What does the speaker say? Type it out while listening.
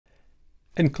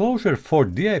Enclosure for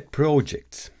DI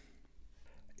projects.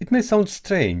 It may sound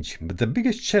strange, but the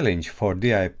biggest challenge for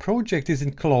DI project is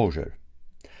enclosure.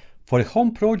 For a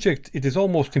home project, it is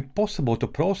almost impossible to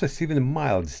process even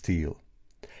mild steel.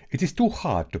 It is too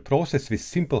hard to process with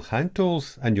simple hand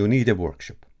tools, and you need a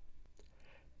workshop.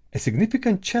 A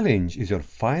significant challenge is your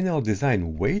final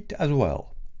design weight as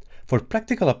well. For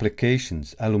practical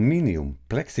applications, aluminium,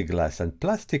 plexiglass and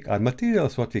plastic are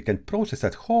materials what we can process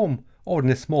at home or in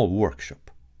a small workshop.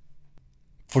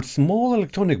 For small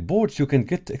electronic boards, you can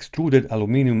get extruded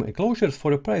aluminum enclosures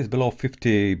for a price below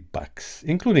 $50,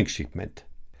 including shipment.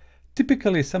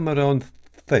 Typically somewhere around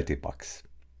 $30.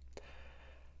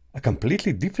 A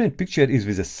completely different picture is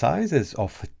with the sizes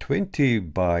of 20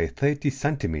 by 30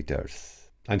 centimeters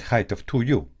and height of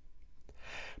 2U.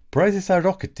 Prices are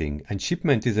rocketing and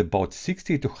shipment is about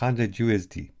 60 to 100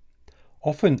 USD.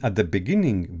 Often at the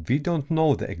beginning, we don't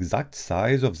know the exact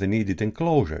size of the needed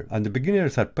enclosure, and the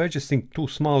beginners are purchasing too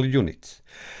small units,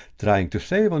 trying to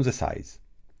save on the size.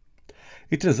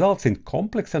 It results in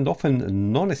complex and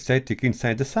often non-aesthetic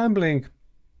inside assembling,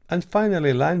 and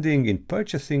finally landing in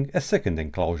purchasing a second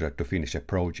enclosure to finish a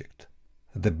project.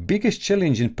 The biggest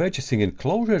challenge in purchasing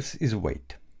enclosures is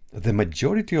weight. The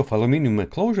majority of aluminum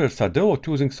enclosures are developed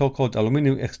using so-called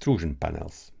aluminum extrusion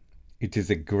panels. It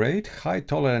is a great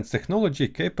high-tolerance technology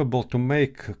capable to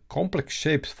make complex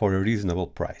shapes for a reasonable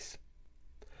price.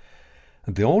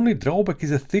 The only drawback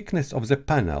is the thickness of the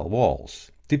panel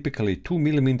walls, typically 2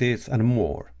 mm and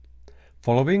more.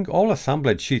 Following, all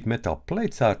assembled sheet metal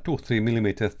plates are 2-3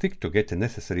 mm thick to get the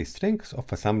necessary strength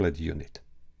of assembled unit.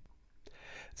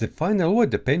 The final weight,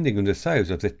 depending on the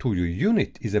size of the 2U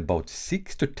unit, is about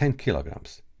 6 to 10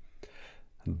 kilograms.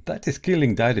 That is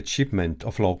killing direct shipment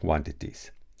of low quantities.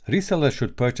 Resellers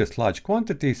should purchase large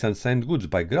quantities and send goods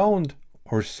by ground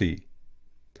or sea.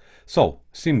 So,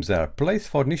 seems there are place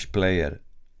for niche players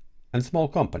and small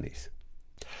companies.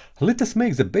 Let us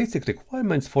make the basic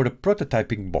requirements for a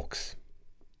prototyping box.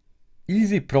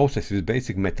 Easy process with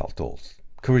basic metal tools.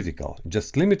 Critical.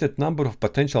 Just limited number of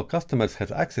potential customers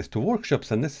has access to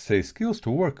workshops and necessary skills to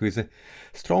work with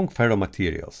strong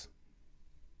ferromaterials.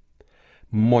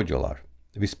 Modular.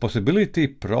 With possibility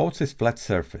process flat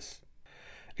surface.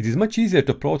 It is much easier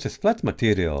to process flat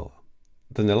material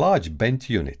than a large bent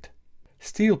unit.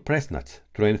 Steel press nuts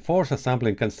to reinforce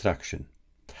assembling construction.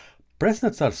 Press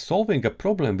nuts are solving a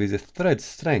problem with the thread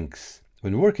strength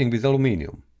when working with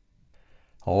aluminum.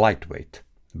 Lightweight,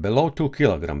 below 2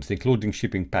 kilograms including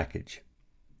shipping package.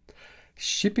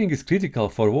 Shipping is critical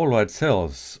for worldwide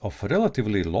sales of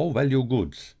relatively low value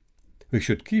goods. We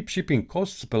should keep shipping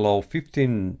costs below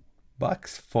 $15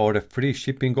 for a free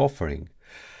shipping offering.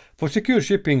 For secure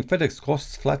shipping, FedEx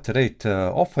costs flat rate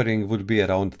offering would be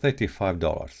around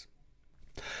 $35.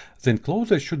 The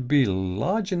enclosure should be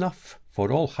large enough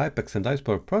for all Hypex and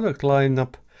Iceberg product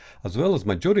lineup, as well as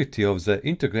majority of the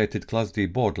integrated Class D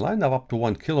board lineup up to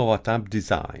 1 kW amp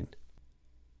design.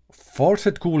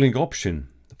 Forced cooling option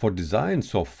for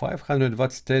designs of 500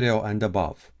 watt stereo and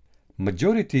above.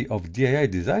 Majority of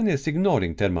DIY designers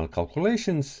ignoring thermal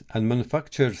calculations and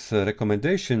manufacturers'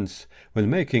 recommendations when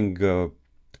making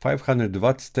 500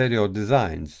 watt stereo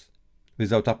designs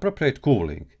without appropriate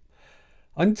cooling.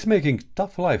 And it's making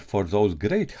tough life for those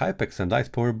great Hypex and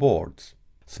Icepower boards.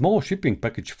 Small shipping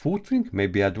package footprint may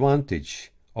be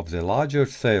advantage of the larger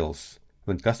sales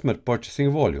when customer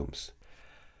purchasing volumes.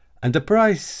 And the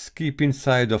price keep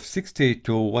inside of $60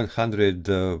 to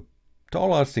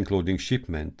 $100 including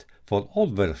shipment for all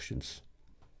versions.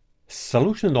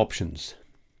 Solution options.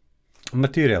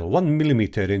 Material 1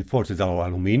 mm reinforced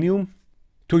aluminum,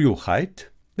 2U height,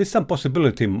 with some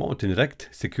possibility mounting rect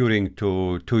securing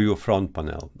to 2U front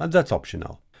panel, and that's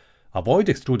optional. Avoid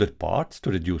extruded parts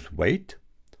to reduce weight.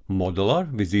 Modular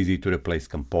with easy to replace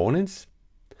components.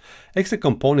 Extra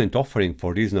component offering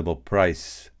for reasonable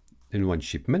price in one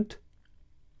shipment.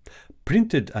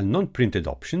 Printed and non-printed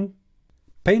option.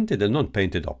 Painted and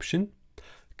non-painted option.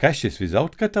 Caches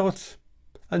without cutouts.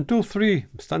 And 2-3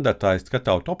 standardized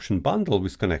cutout option bundle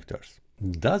with connectors.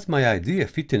 Does my idea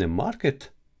fit in a market?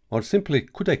 Or simply,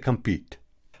 could I compete?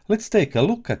 Let's take a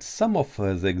look at some of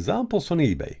the examples on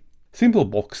eBay. Simple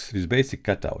box with basic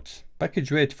cutouts.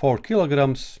 Package weight 4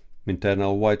 kilograms,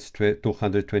 internal width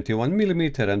 221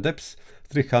 mm and depth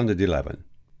 311.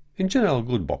 In general,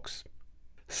 good box.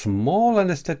 Small and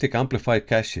aesthetic amplifier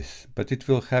caches, but it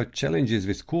will have challenges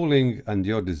with cooling and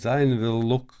your design will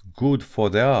look good for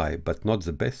the eye, but not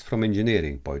the best from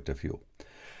engineering point of view.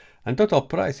 And total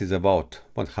price is about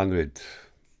 $100.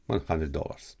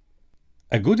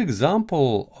 A good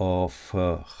example of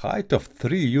height of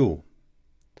 3U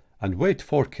and weight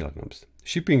 4 kilograms.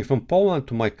 Shipping from Poland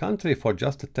to my country for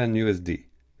just 10 USD.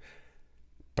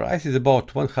 Price is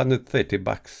about 130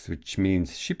 bucks, which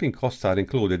means shipping costs are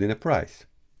included in the price.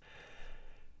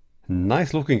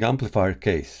 Nice looking amplifier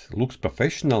case, looks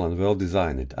professional and well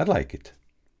designed. I like it.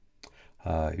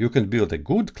 You can build a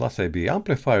good Class AB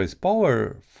amplifier with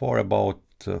power for about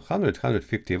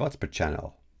 100-150 watts per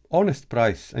channel. Honest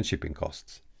price and shipping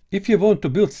costs. If you want to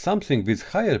build something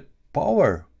with higher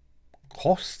power,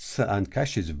 costs and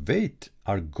cache's weight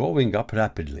are going up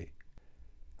rapidly.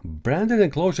 Branded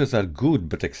enclosures are good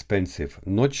but expensive.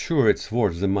 Not sure it's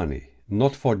worth the money.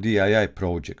 Not for DIY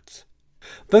projects.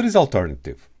 There is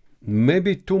alternative.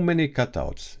 Maybe too many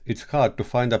cutouts. It's hard to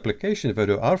find application where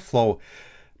the airflow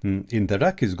in the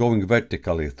rack is going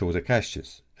vertically through the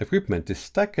caches. Equipment is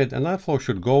stacked and airflow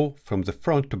should go from the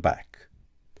front to back.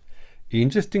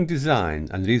 Interesting design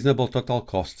and reasonable total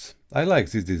costs. I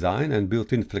like this design and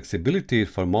built-in flexibility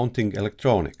for mounting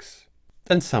electronics.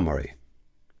 And summary.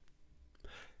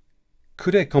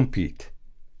 Could I compete?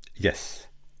 Yes.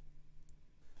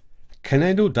 Can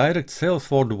I do direct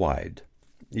sales worldwide?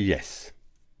 Yes.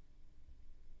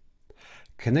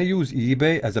 Can I use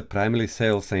eBay as a primary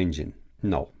sales engine?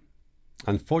 No.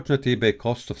 Unfortunately, eBay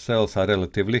costs of sales are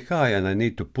relatively high and I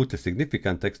need to put a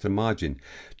significant extra margin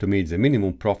to meet the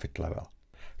minimum profit level.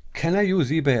 Can I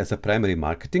use eBay as a primary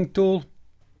marketing tool?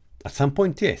 At some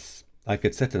point, yes. I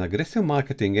could set an aggressive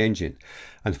marketing engine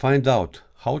and find out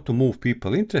how to move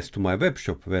people interest to my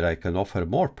webshop where I can offer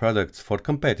more products for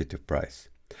competitive price.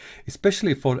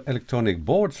 Especially for electronic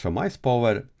boards from Ice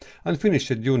Power and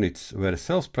finished units where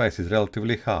sales price is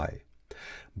relatively high.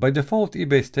 By default,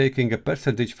 eBay is taking a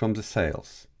percentage from the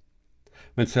sales.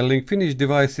 When selling finished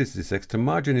devices, this extra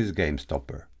margin is game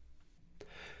stopper.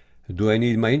 Do I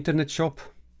need my internet shop?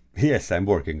 Yes, I'm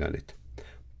working on it.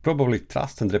 Probably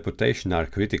trust and reputation are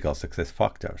critical success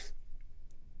factors.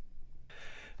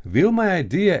 Will my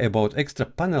idea about extra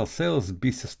panel sales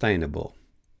be sustainable?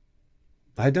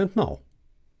 I don't know.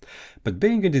 But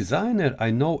being a designer,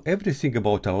 I know everything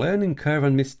about a learning curve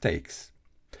and mistakes.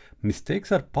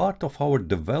 Mistakes are part of our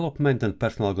development and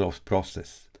personal growth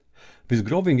process. With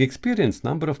growing experience,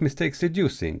 number of mistakes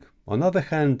reducing. On the other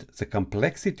hand, the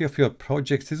complexity of your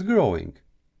projects is growing.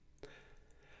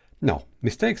 No,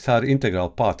 mistakes are an integral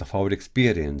part of our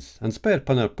experience, and spare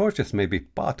panel purchase may be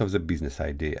part of the business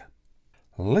idea.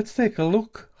 Let's take a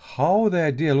look how the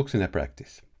idea looks in a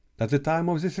practice. At the time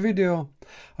of this video,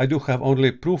 I do have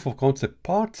only proof of concept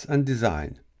parts and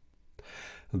design.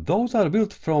 Those are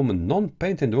built from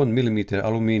non-painted 1mm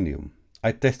aluminium.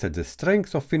 I tested the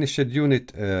strength of finished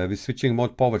unit with switching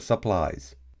mode power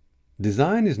supplies.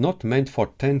 Design is not meant for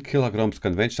 10 kg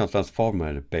conventional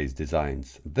transformer-based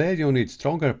designs. There you need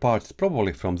stronger parts,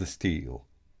 probably from the steel.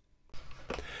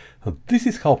 This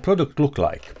is how product look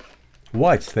like.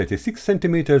 Width 36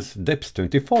 cm, depth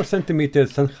 24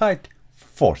 cm and height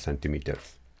 4 cm.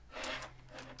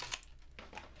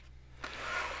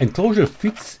 Enclosure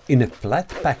fits in a flat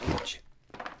package.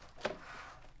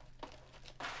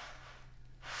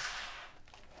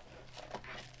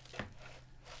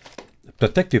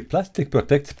 Protective plastic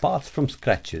protects parts from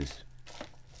scratches.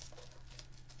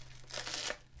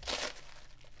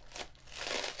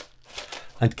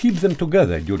 And keeps them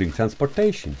together during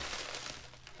transportation.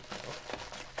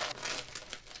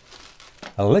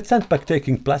 Let's unpack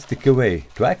taking plastic away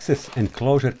to access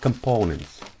enclosure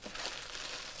components.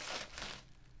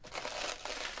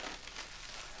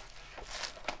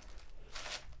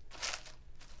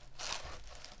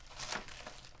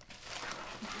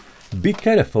 Be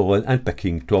careful when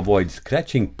unpacking to avoid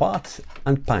scratching parts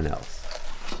and panels.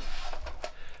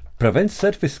 Prevent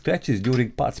surface scratches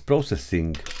during parts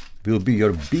processing will be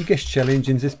your biggest challenge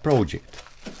in this project.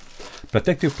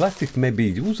 Protective plastic may be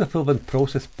useful when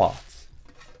process parts.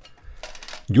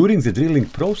 During the drilling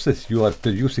process, you are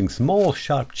producing small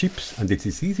sharp chips and it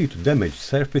is easy to damage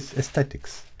surface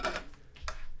aesthetics.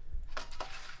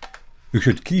 You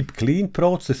should keep clean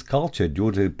process culture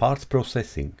during parts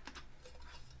processing.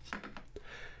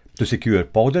 To secure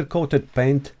powder-coated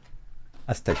paint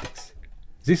aesthetics.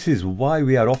 This is why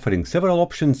we are offering several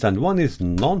options and one is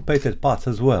non-painted parts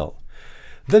as well.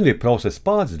 Then we process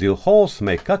parts, drill holes,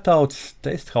 make cutouts,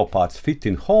 test how parts fit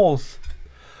in holes.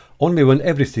 Only when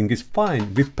everything is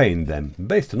fine, we paint them.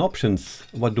 Based on options,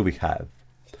 what do we have?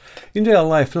 In real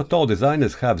life, not all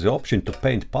designers have the option to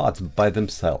paint parts by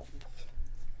themselves.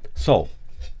 So,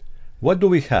 what do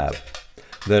we have?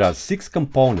 There are 6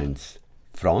 components.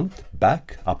 Front,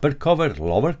 back, upper cover,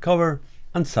 lower cover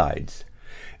and sides.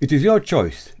 It is your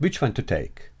choice which one to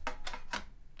take.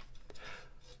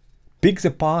 Pick the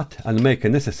part and make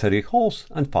necessary holes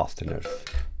and fasteners.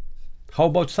 How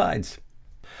about sides?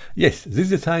 Yes, this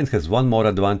design has one more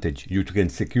advantage. You can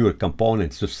secure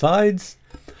components to sides.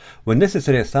 When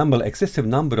necessary, assemble excessive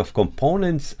number of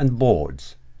components and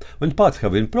boards. When parts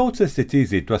have been processed, it's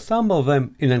easy to assemble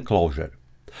them in enclosure.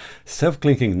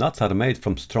 Self-clinking nuts are made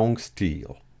from strong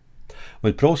steel.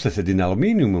 When processed in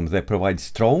aluminium, they provide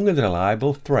strong and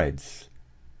reliable threads.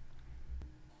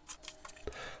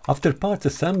 After parts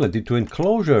assembled into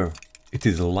enclosure, it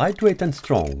is lightweight and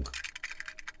strong,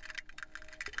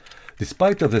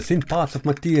 despite of the thin parts of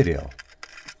material.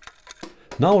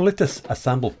 Now let us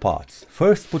assemble parts.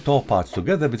 First put all parts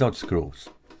together without screws.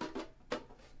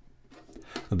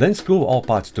 Then screw all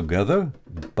parts together,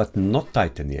 but not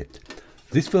tighten yet.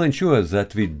 This will ensure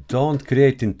that we don't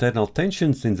create internal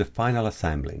tensions in the final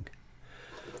assembling.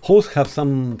 Holes have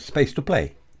some space to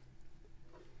play.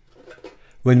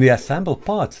 When we assemble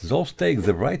parts, those take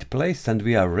the right place and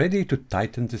we are ready to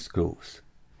tighten the screws.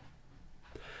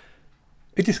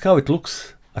 It is how it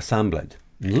looks assembled.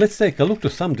 Let's take a look to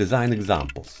some design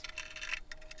examples.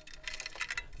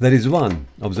 There is one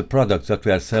of the products that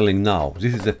we are selling now.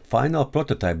 This is a final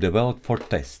prototype developed for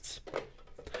tests.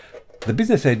 The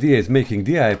business idea is making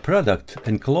DI product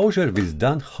enclosure with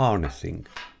DUN harnessing.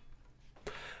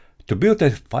 To build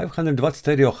a 500 watt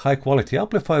stereo high quality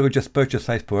amplifier, we just purchase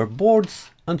ice power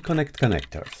boards and connect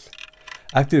connectors.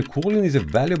 Active cooling is a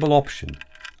valuable option.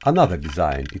 Another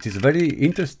design. It is very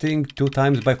interesting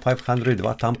 2x by 500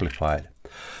 watt amplifier.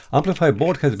 Amplifier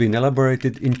board has been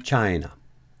elaborated in China.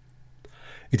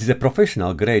 It is a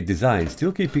professional grade design,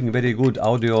 still keeping very good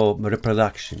audio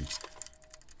reproduction.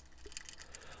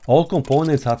 All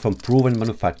components are from proven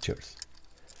manufacturers.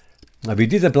 We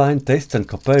did a blind test and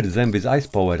compared them with ice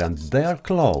power and they are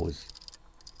close.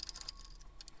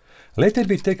 Later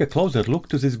we take a closer look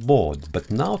to this board,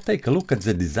 but now take a look at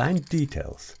the design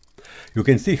details. You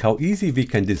can see how easy we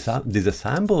can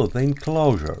disassemble the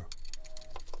enclosure.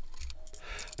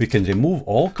 We can remove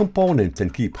all components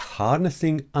and keep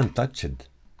harnessing untouched.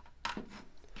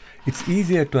 It's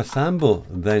easier to assemble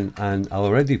than an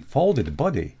already folded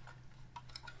body.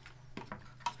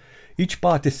 Each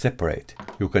part is separate.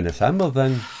 You can assemble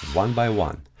them one by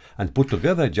one and put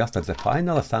together just at the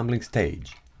final assembling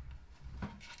stage.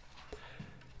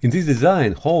 In this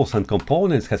design, holes and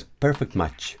components has perfect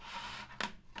match.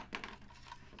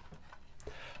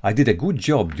 I did a good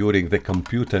job during the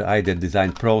computer-aided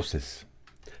design process.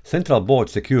 Central board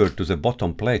secured to the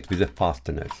bottom plate with the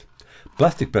fasteners.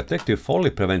 Plastic protective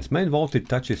foley prevents main voltage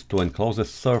touches to enclose the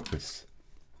surface.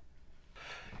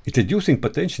 It's reducing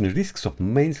potential risks of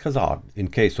mains hazard in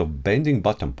case of bending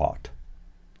bottom part.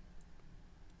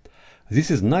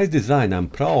 This is nice design. I'm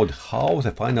proud how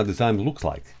the final design looks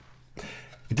like.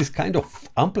 It is kind of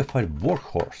amplified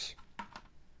workhorse.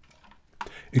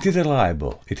 It is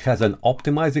reliable. It has an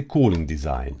optimized cooling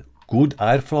design, good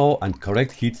airflow and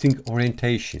correct heatsink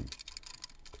orientation.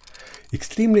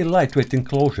 Extremely lightweight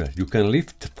enclosure. You can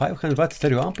lift 500 watt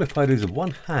stereo amplifier with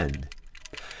one hand.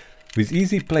 With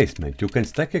easy placement, you can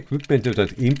stack equipment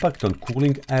without impact on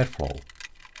cooling airflow.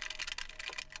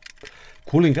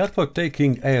 Cooling airflow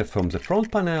taking air from the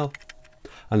front panel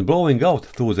and blowing out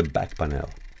through the back panel.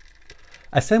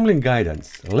 Assembling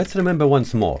guidance. Let's remember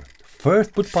once more.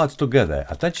 First put parts together,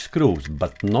 attach screws,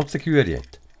 but not secure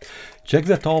yet. Check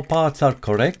that all parts are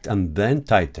correct and then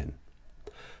tighten.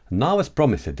 Now, as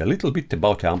promised, a little bit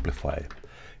about the amplifier.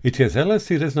 It has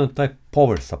LLC resonant type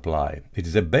power supply. It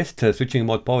is the best switching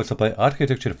mode power supply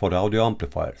architecture for audio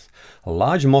amplifiers.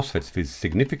 Large MOSFETs with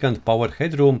significant power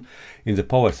headroom in the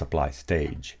power supply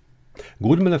stage.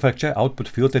 Good manufacturer output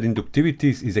filter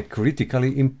inductivities is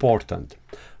critically important.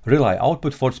 Relay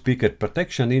output for speaker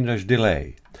protection inrush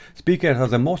delay. Speakers are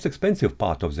the most expensive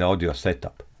part of the audio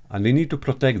setup, and we need to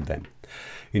protect them.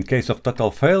 In case of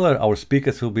total failure, our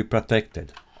speakers will be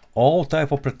protected. All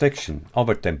type of protection,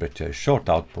 over temperature, short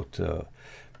output,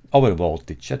 over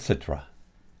voltage, etc.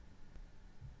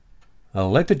 A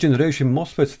later generation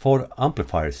MOSFETs for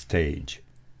amplifier stage.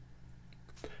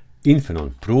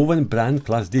 Infineon, proven brand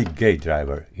Class D gate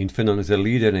driver. Infineon is a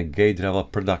leader in gate driver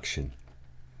production.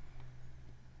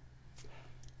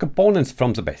 Components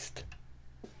from the best.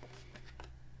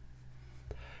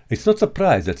 It's not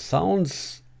surprised that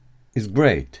sounds is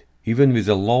great, even with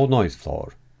a low noise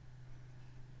floor.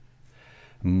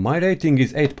 My rating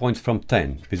is 8 points from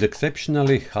 10, with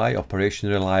exceptionally high operation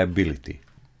reliability.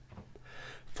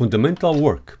 Fundamental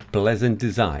work, pleasant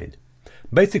design,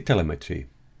 basic telemetry,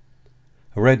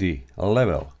 ready,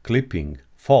 level, clipping,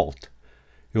 fault.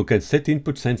 You can set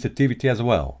input sensitivity as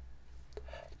well.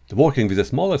 Working with a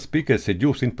smaller speakers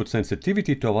reduce input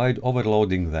sensitivity to avoid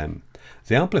overloading them.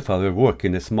 The amplifier will work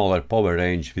in a smaller power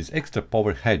range with extra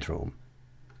power headroom.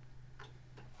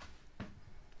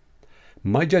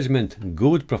 My judgment,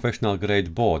 good professional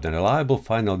grade board and reliable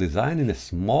final design in a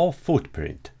small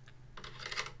footprint.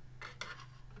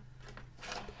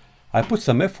 I put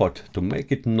some effort to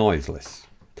make it noiseless.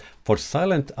 For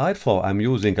silent airflow I'm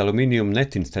using aluminium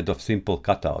net instead of simple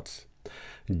cutouts.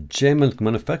 German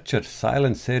manufactured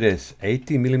Silent Series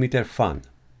 80mm fan.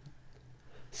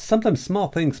 Sometimes small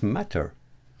things matter.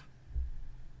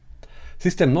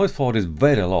 System noise floor is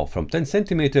very low, from 10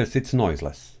 cm it's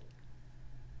noiseless.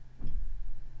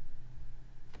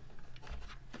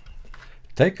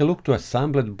 Take a look to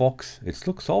assembled box, it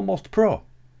looks almost pro.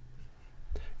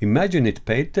 Imagine it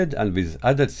painted and with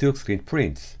added silkscreen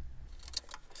prints.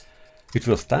 It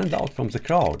will stand out from the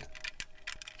crowd.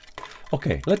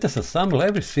 Okay, let us assemble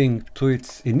everything to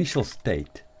its initial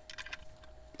state.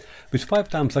 With 5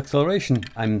 times acceleration,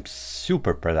 I'm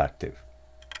super productive.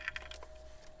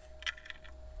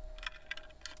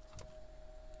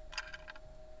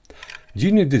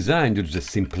 Genius design due to the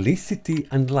simplicity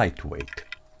and lightweight.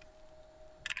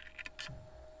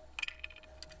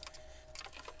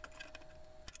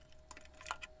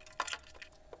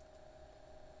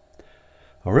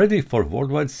 Ready for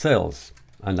worldwide sales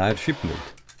and air shipment.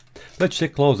 Let's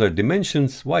check closer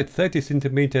dimensions: width 30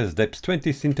 cm, depth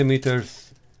 20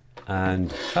 cm,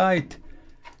 and height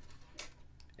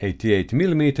 88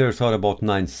 mm or about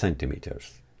 9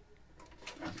 cm.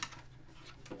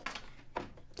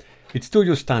 It's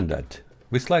 2U standard.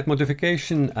 With slight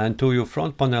modification and 2U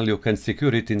front panel you can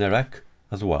secure it in a rack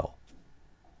as well.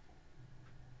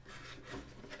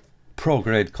 Pro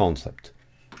grade concept.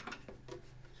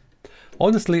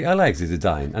 Honestly, I like this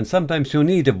design, and sometimes you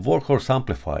need a workhorse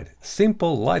amplifier.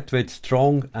 Simple, lightweight,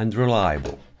 strong and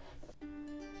reliable.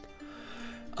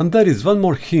 And there is one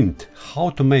more hint how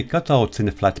to make cutouts in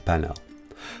a flat panel.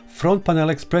 Front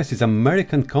Panel Express is an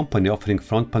American company offering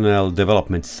front panel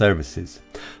development services.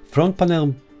 Front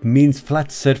panel means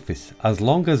flat surface. As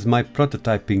long as my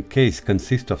prototyping case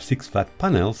consists of 6 flat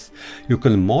panels, you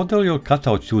can model your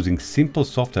cutouts using simple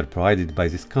software provided by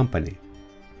this company.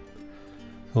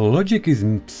 Logic is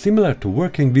similar to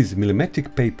working with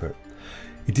millimetric paper.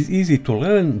 It is easy to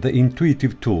learn the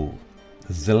intuitive tool.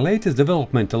 The latest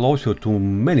development allows you to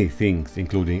many things,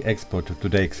 including export to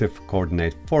the XF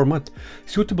coordinate format,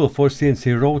 suitable for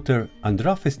CNC router, and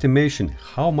rough estimation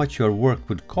how much your work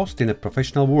would cost in a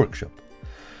professional workshop.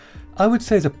 I would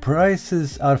say the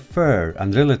prices are fair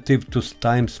and relative to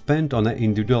time spent on an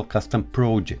individual custom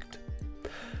project.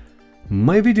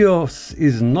 My videos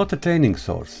is not a training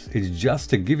source, it's just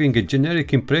giving a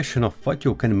generic impression of what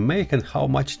you can make and how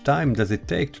much time does it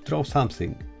take to draw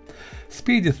something.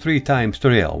 Speed is 3 times the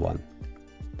real one.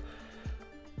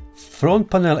 Front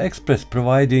Panel Express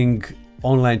providing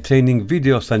online training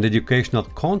videos and educational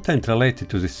content related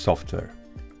to this software.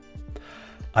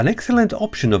 An excellent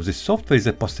option of this software is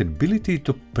the possibility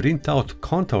to print out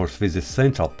contours with a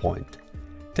central point.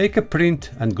 Take a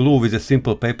print and glue with a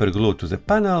simple paper glue to the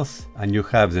panels and you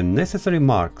have the necessary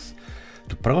marks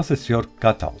to process your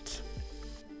cutouts.